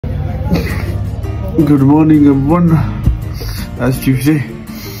Good morning everyone. As Tuesday,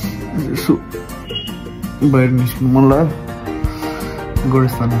 so बाहिर निस्किनु मन लाग्यो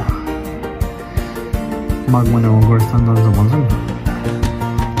गोरस्थान माघ महिनामा गोरस्थान जान्छ भन्छन्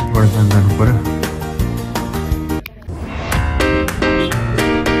गोरस्थान जानु पर्यो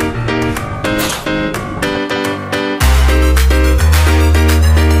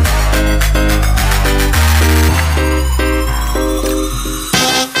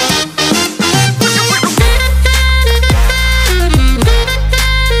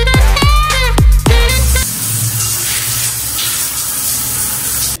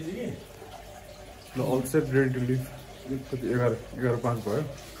all set ready to leave. 11:05 भयो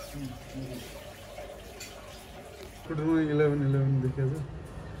टोटलमा 11:11 देखेको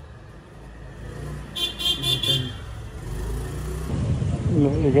ल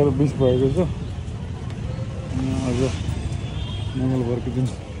 11:20 भएको छ आज मंगलबारको दिन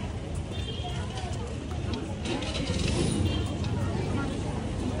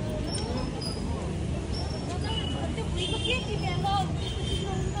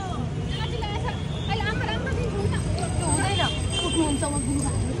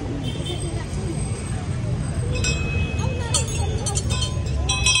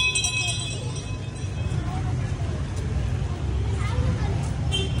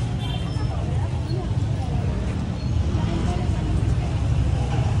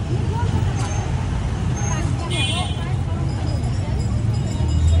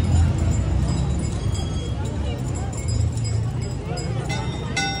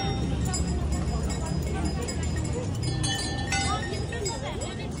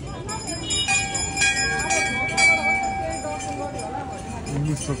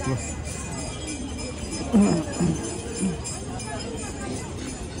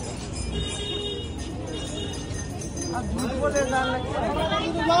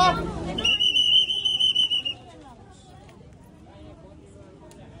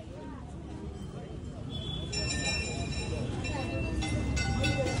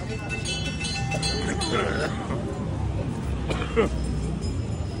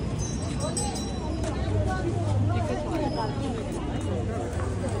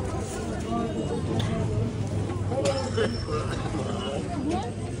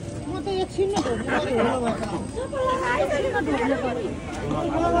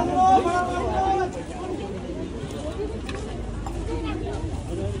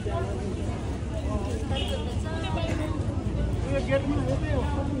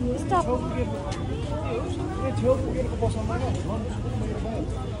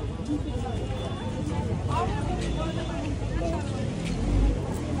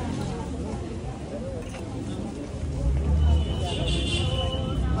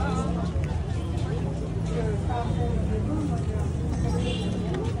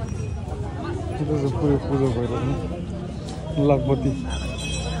पूजा भइरहेको लागबत्ती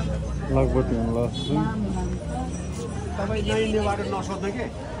होला तपाईँ नहिँड्ने बाटो नसोध्नु के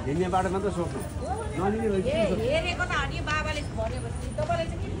हिँड्ने बाटो मात्रै सोध्नु हेरेको त अनि बाबाले भनेपछि तपाईँलाई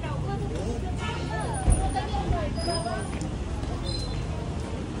चाहिँ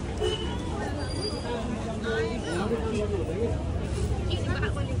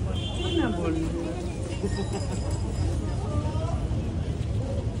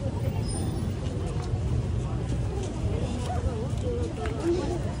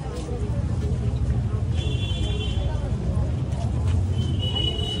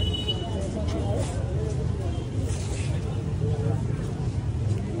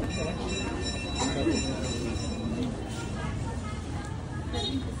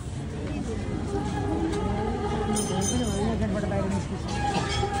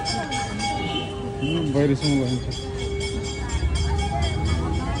किन बाहिरसम्म भइन्छ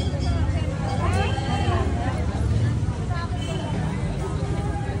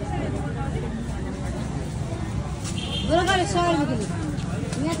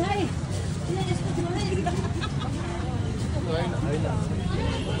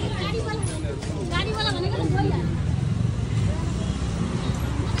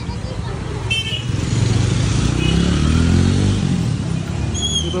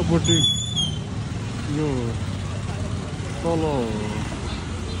उतापट्टि यो तल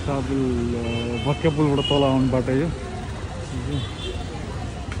साबुल भक्का पुलबाट तल आउने बाटो यो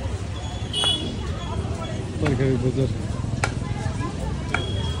तरकारी बजार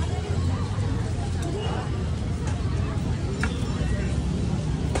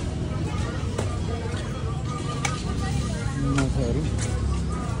माछाहरू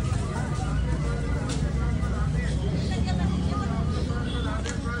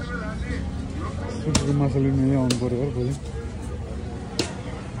माछा लिनु यहाँ आउनु पर्यो भोलि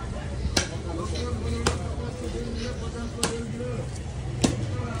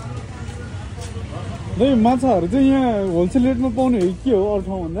दाइ माछाहरू चाहिँ यहाँ होलसेल रेटमा पाउने हो के हो अरू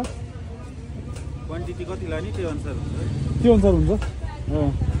ठाउँभन्दा क्वान्टिटी कति लाने त्यो अनुसार हुन्छ त्यो अनुसार हुन्छ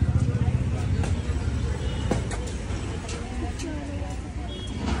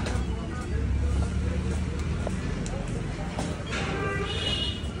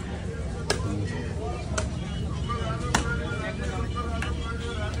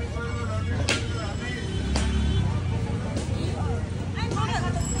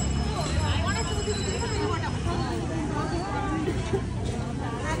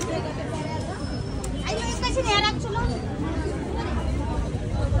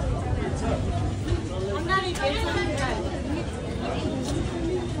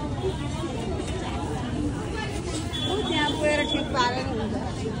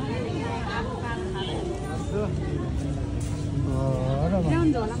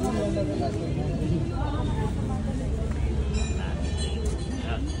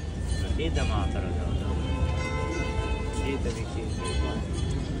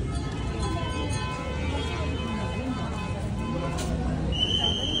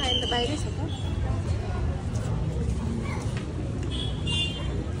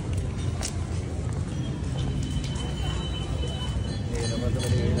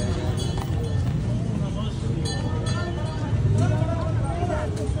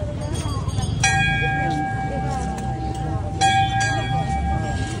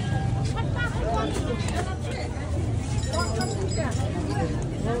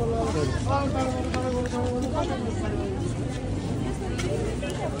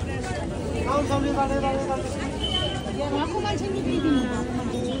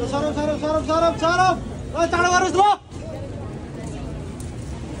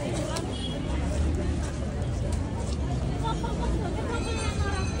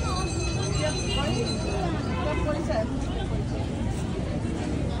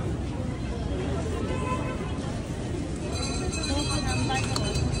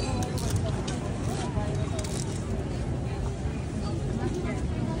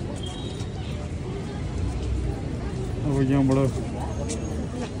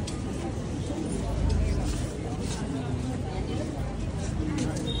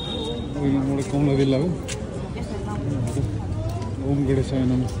अब यहाँबाट कमला दिल्ला हो ओम गणेश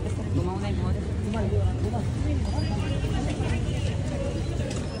नम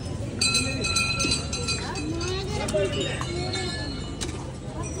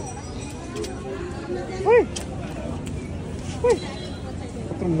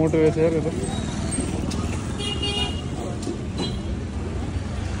कत्रो मोटो रहेछ यार यो त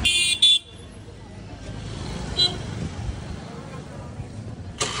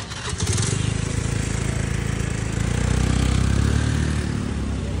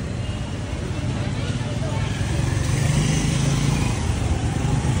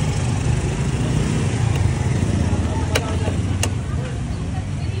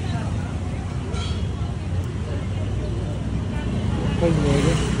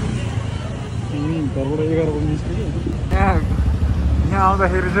यहाँ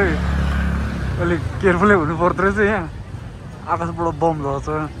आउँदाखेरि चाहिँ अलिक केयरफुलै हुनु पर्दो रहेछ यहाँ आकाशबाट बम झर्छ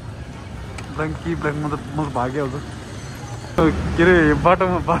ब्ल्याङ्क कि ब्ल्याङ्क म त भागिहाल्छु के अरे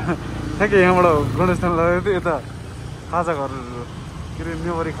बाटोमा ठ्याक्कै यहाँबाट गणेश थान लगेको थियो यता खाजा घर के अरे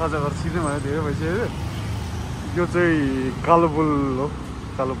नेवारी खाजा घर सिधै भयो धेरै भइसक्यो यो चाहिँ कालो पुल हो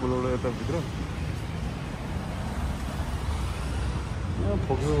कालो पुलबाट यताभित्र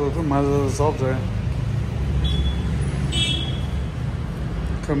फोक्सो माझा सब छ यहाँ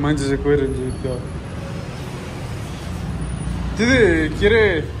मान्छे चाहिँ गइरहन्छ त्यो दिदी के अरे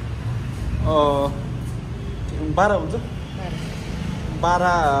 12 हुन्छ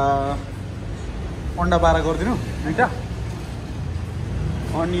 12 अन्डा 12 गरिदिनु दुईटा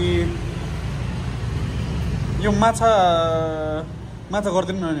अनि यो माछा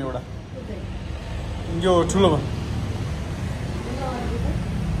गरिदिनु न अनि एउटा यो ठुलोमा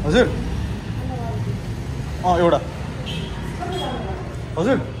हजुर एउटा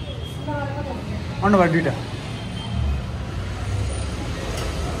हजुर अन्डा भात दुईटा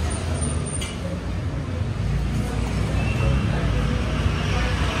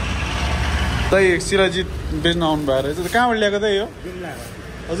दाइ सिराजित बेच्न आउनु भएको रहेछ कहाँबाट ल्याएको दाइ यो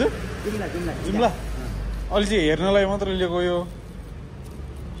हजुर जुम्ला अलि चाहिँ हेर्नलाई मात्र ल्याएको यो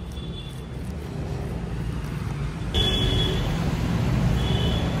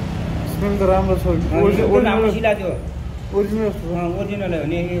स्मेल त राम्रो छ ओरिजिनल हो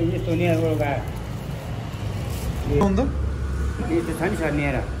नि यस्तो नियरबाट गएको यस्तो छ नि सर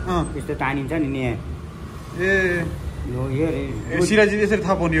नियर यस्तो तानिन्छ नि नियर ए सिराजी यसरी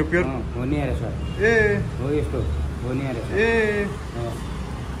थाहा पाउने हो प्योर हो नियर सर ए हो यस्तो हो नियर ए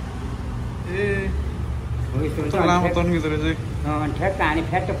हो यस्तो हुन्छ लामो तन्किँदो रहेछ अनि ठ्याक्क हाने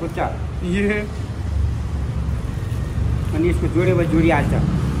फ्याट्ट फुट्छ ए अनि यसको जोडेपछि जोडिहाल्छ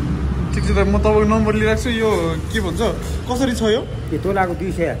ठिक छ त म तपाईँको नम्बर लिइराख्छु यो के भन्छ कसरी छ यो यो तोलाको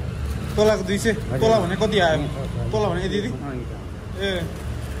 200 तोलाको 200 तोला भने कति आयो तोला भने यति ए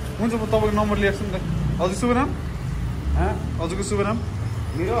हुन्छ म तपाईँको नम्बर लिइराख्छु नि त हजुर शुभ नाम हजुरको शुभ नाम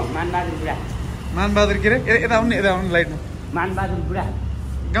मेरो मानबहादुर बुढा मानबहादुर के अरे यता आउनु लाइटमा मानबहादुर बुढा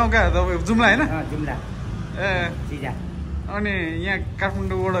गाउँ कहाँ तपाईँ जुम्ला होइन जुम्ला ए सिधा अनि यहाँ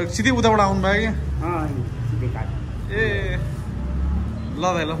काठमाडौँबाट सिधै उताबाट आउनुभयो क्या सिधै काठ ए ल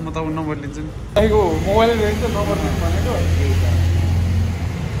भाइ ल म तपाईँको नम्बर लिन्छु नि तपाईँको मोबाइलै रहेछ नम्बर भनेको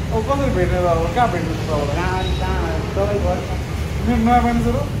अब कसरी भेट्ने त अब कहाँ भेट्नु छ तपाईँलाई तपाईँ घर मेरो नयाँ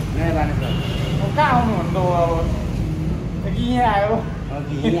मान्छे हो नयाँ बानेश्वर अब कहाँ आउनु भन्नु त अब कि यहाँ आयो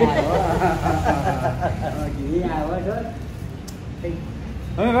होइन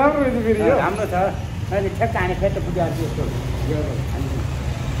राम्रो रहेछ फेरि यो राम्रो छ अहिले ठ्याक्क हाने फ्याट्ट फुटिहाल्छ यस्तो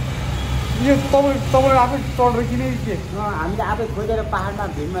यो तपाईँले आफै चढेर किने के हामीले आफै खोजेर पाहाडमा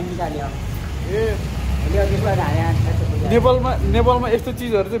भिडमा निकाल्यो ए त्यसबाट हाने फ्याट्ट फुटिहाल्छ नेपालमा यस्तो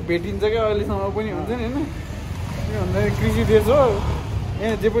चिजहरू चाहिँ भेटिन्छ क्या अहिलेसम्म पनि हुन्छ नि होइन के भन्दाखेरि कृषि देश हो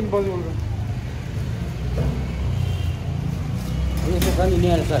यहाँ जे पनि पोसिबल यस्तो छ नि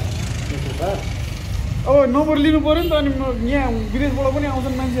नेहरू सर यस्तो छ अब नम्बर लिनु पऱ्यो नि त अनि यहाँ विदेशबाट पनि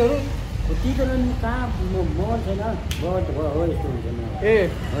आउँछन् मान्छेहरू टिकट कहाँ मोबाइल छैन मोबाइल त हो यस्तो हुन्छ ए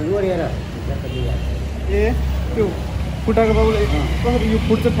ओरेर ए त्यो खुट्टाको तपाईँले कसरी यो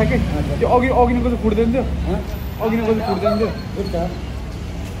फुट्छ ठ्याक्कै त्यो अघि नै कसरी फुट्दैन थियो अघि नै कसरी फुट्दैन थियो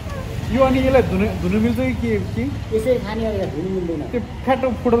यो अनि यसलाई धुनु मिल्छ कि के यसरी खाने गरेर धुनु मिल्दैन त्यो फ्याट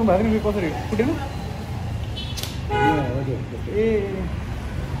फुटाउनु भएको थियो नि कसरी फुटेन ए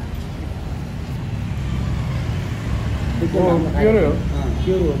प्योरै हो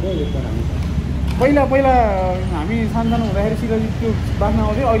प्योर हो क्या एकदम पहिला हामी सानो हुँदाखेरि सिधा त्यो बाँच्न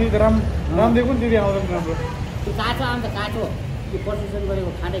आउँथ्यो अहिले त रामदेव पनि त्यति आउँदैन राम्रो त्यो काँचो आउँछ काँचो त्यो प्रोसेसन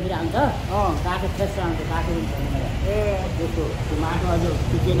गरेको खाँदाखेरि आउँछ काँचो फ्रेस आउँछ काँचो पनि छैन ए त्यस्तो त्यो माटो अझ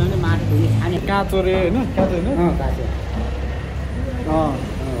सुकेन भने माटो धुने खाने काँचो रे होइन काँचो होइन काँचो हो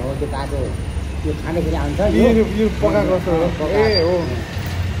त्यो काँचो त्यो खाँदाखेरि आउँछ यो पकाएको जस्तो ए हो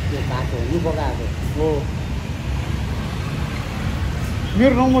त्यो काँचो हो यो पकाएको हो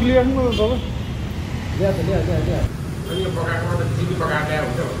मेरो नम्बर लिइराख्नु न तपाईँ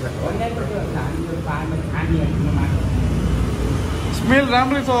स्मेल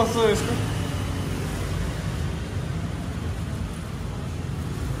राम्रै छ जस्तो यसको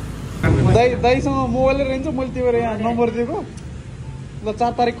दाइसँग मोबाइलै रहन्छ मैले त्यो भएर यहाँ नम्बर दिएको ल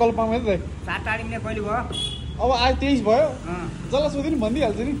 4 तारिक कल पाऊँ है त दाइ 7 तारिक नै कहिले भयो अब आज 23 भयो जसलाई सोध्यो नि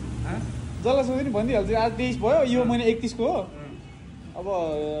भनिदिइहाल्छु नि जसलाई सोध्यो नि भनिदिइहाल्छु आज 23 भयो यो महिना 31 को हो अब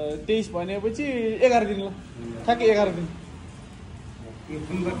 23 भनेपछि 11 दिन ल ठ्याक्कै 11 दिन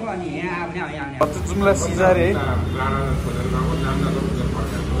जुम्ला सिजारे है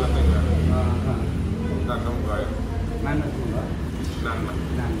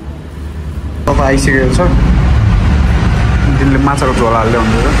तपाईँ आइसकेको छ दिनले माछाको झोल हाल्दै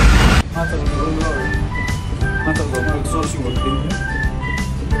हुन्छ माछाको झोलमा सर्सिङहरू दिन्छ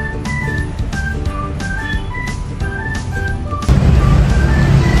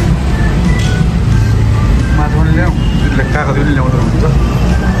माछा पनि ल्याउँ त्यसले कागज पनि ल्याउँदो हुन्छ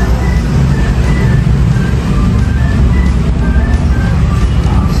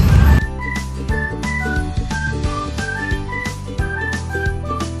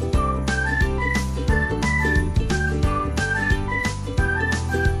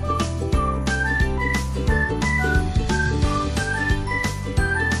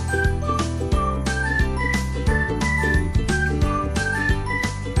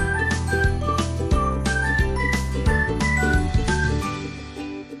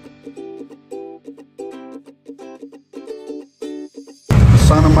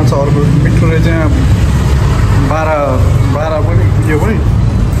सानो माछा अर्को मिठो रहेछ यहाँ 12 पनि यो पनि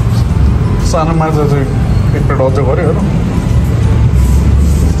सानो माछा चाहिँ एक प्लेट अझ गऱ्यो होइन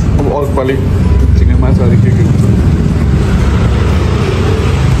अब अर्कोपालि चिने माछाहरू के हुन्छ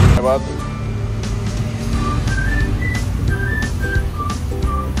धन्यवाद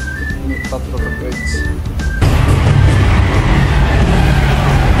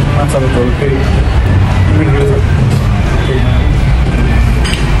माछाको झोल फेरि मिठो रहेछ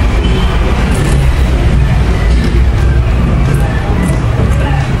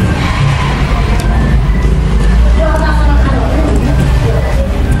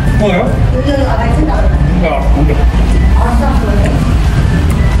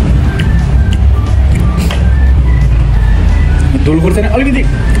धुल खुर्सानी अलिकति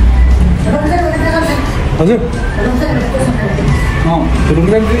हजुर रुम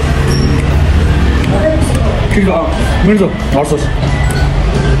जान्छ ठिक छ मिल्छ हट सस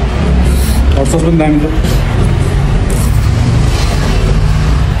पनि दामी छ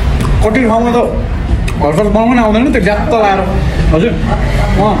कति ठाउँमा त हट सस बनाउनु पनि आउँदैन त्यो ज्यात्त लाएर हजुर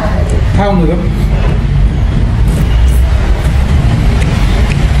थाहा हुँदैन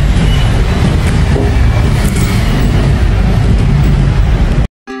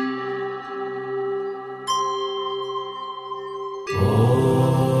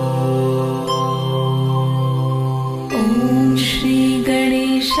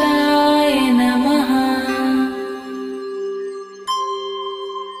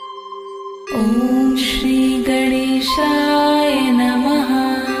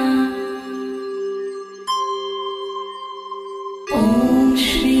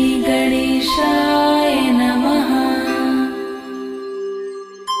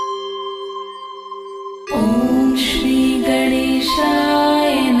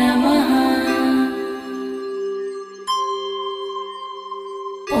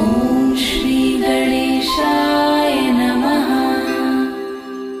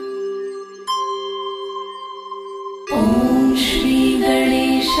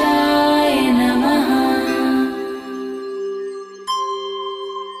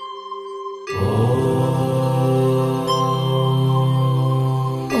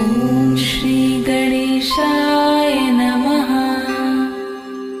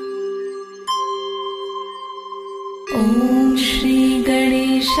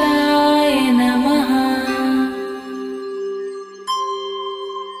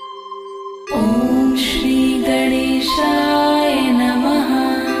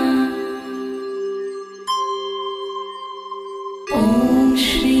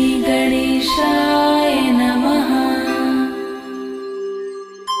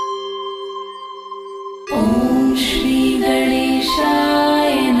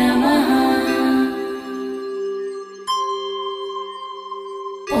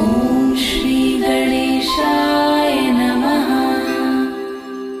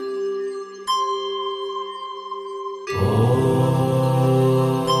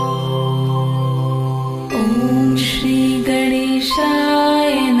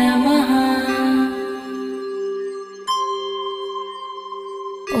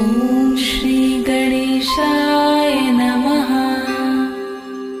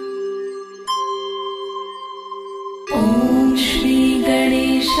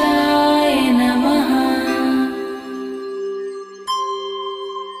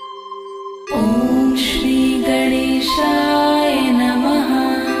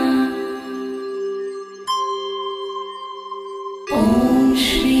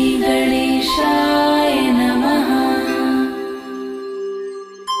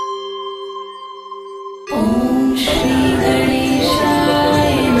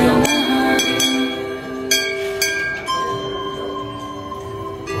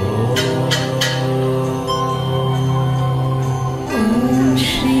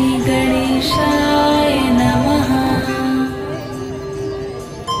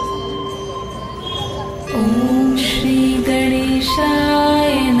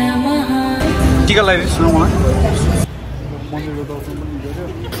टिका लगाइदिनुहोस् न मलाई मन्दिरको दर्शन पनि गऱ्यो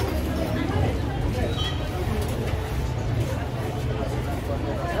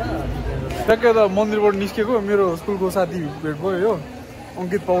ट्याक्कै त मन्दिरबाट निस्केको मेरो स्कुलको साथी भेट भयो यो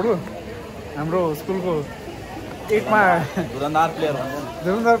अङ्कित पौडो हाम्रो स्कुलको एकमा धुरन्धर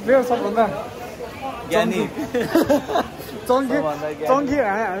प्लेयर सबभन्दा ज्ञानी चङ्की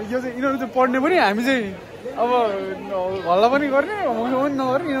यो चाहिँ यिनीहरू चाहिँ पढ्ने पनि हामी चाहिँ अब हल्ला पनि गर्ने पनि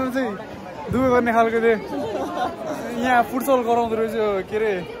नगर्ने यिनीहरू चाहिँ दुवै गर्ने खालको थिएँ यहाँ फुटसल गराउँदो रहेछ के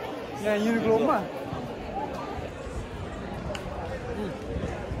अरे यहाँ युनिक्लोबमा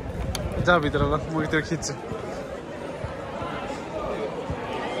जा भित्र ल म भित्र खिच्छु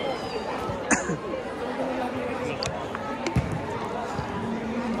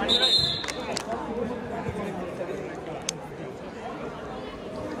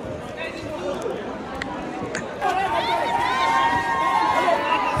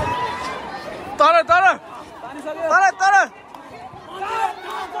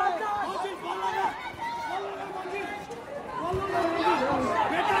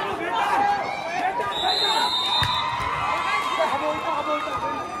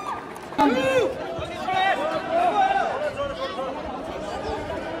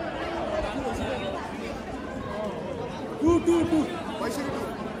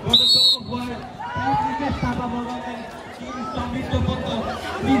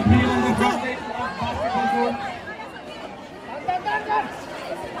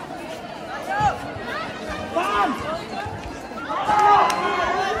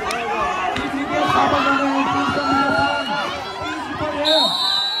के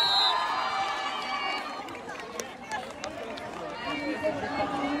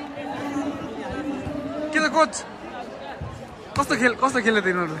त कोच कस्तो खेल्यो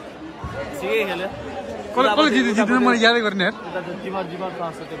तिनीहरूले ठिकै खेल्यो कसले जित्यो मैले यादै गर्ने यार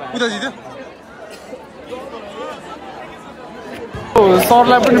उता जित्यो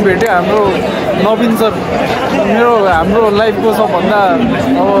सरलाई पनि भेट्यो हाम्रो नवीन सर हाम्रो लाइफको सबभन्दा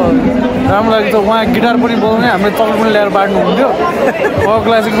अब राम्रो लागेको छ उहाँ गिटार पनि बजाउने हाम्रो चक्र पनि ल्याएर बाँड्नुहुन्थ्यो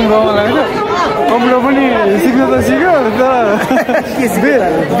क्लास एकदम रमाइलो लाग्यो कम्प्युटर पनि सिक्नु त सिक्यो तर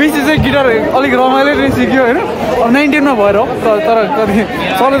बेसी चाहिँ गिटार अलिक रमाइलो नै सिक्यो होइन अब 19मा भएर हो तर कति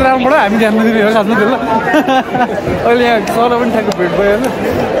सरले त राम्रो पढायो हामी ध्यान दिने हो खासमा त्यसलाई अहिले यहाँ सरलाई पनि ठ्याक्क भेट भयो होइन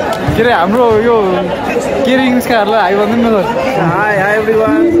के अरे हाम्रो यो केरिङ स्काहरूलाई हाई भन्दैन न सर हाई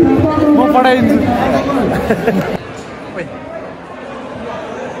एभ्रिवान म पठाइदिन्छु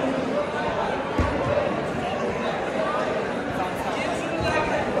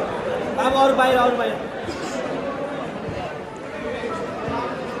अब अरू बाहिर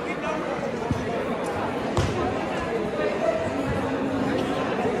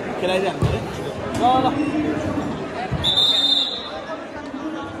खेलाइदियो ल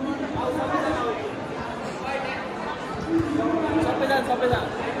सबैजना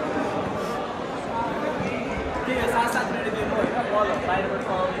के सात मिनट दिनु होइन बल बाहिरबाट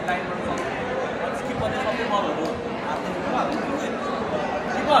चलाउने लाइनबाट स्किप गर्ने सबै बलहरू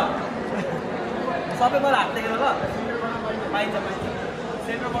सबै बल हात देखेर ल पाइन्छ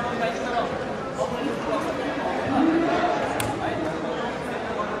सेन्टरबाट पनि पाइन्छ र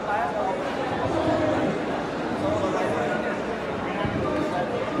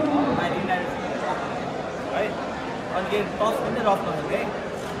है अनि के टस पनि रफ नहुने है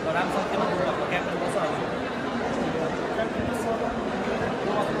राम्रोसँग त्यो क्याप्टन बस्छ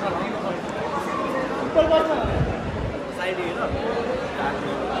साइड हेर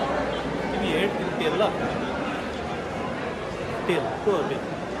तिमी हेड तिमी टेल ल टेल को हो टेल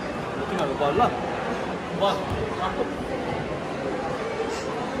तिमीहरू बल ल बस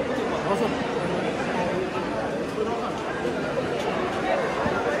बस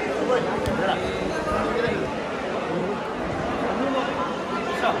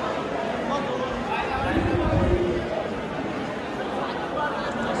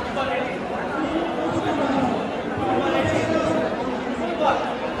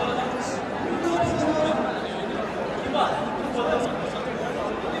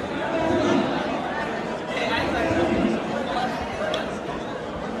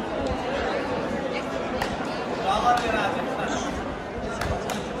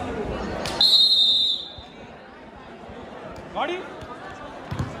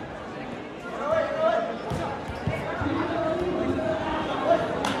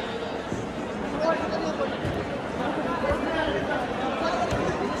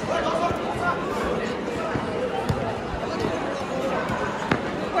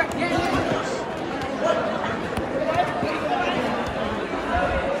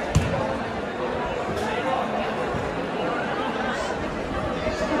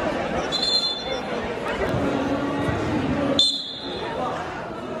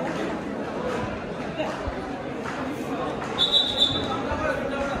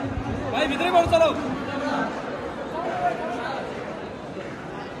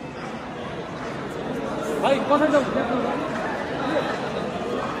भाइ कतै जाऊ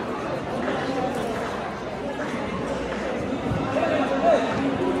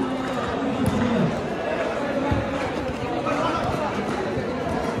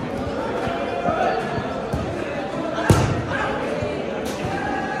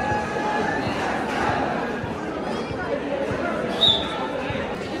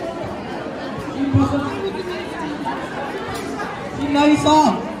Team Naisa.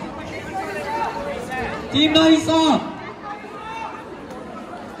 Team Naisa.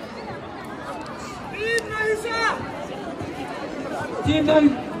 Tira!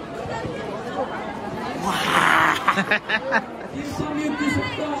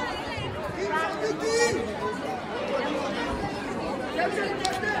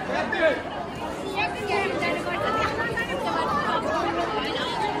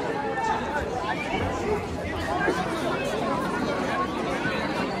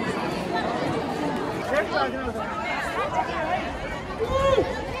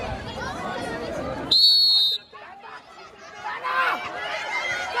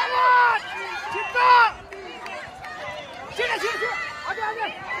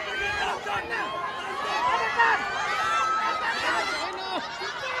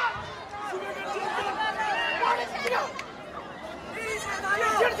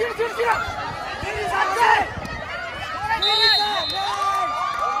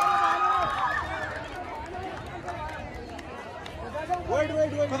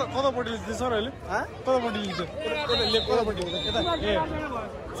 लिन्छ सर अहिले कतापट्टि लिन्छ कतापट्टि ए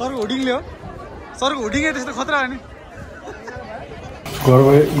सरको हुडिङले हो सरको हुडिङै त्यस्तो खतरा हो नि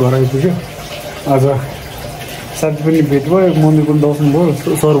घर आइपुग्यो आज साथी पनि भेट भयो मन्दिर पनि दर्शन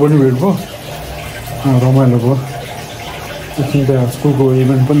भयो सर पनि भेट भयो रमाइलो भयो एकछिन त्यहाँ स्कुलको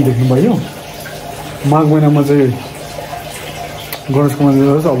इभेन्ट पनि देख्नु पाइयो माघ महिनामा चाहिँ गणेशको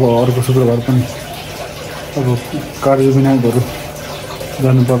मन्दिर अब अर्को शुक्रबार पनि अब कार्य विनायकहरू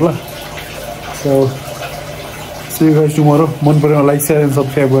जानु पर्ला so C you guys tomorrow मन परेमा लाइक शेयर एन्ड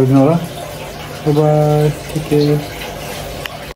सब्सक्राइब गरिदिनु होला बाइ बाइ टेक केयर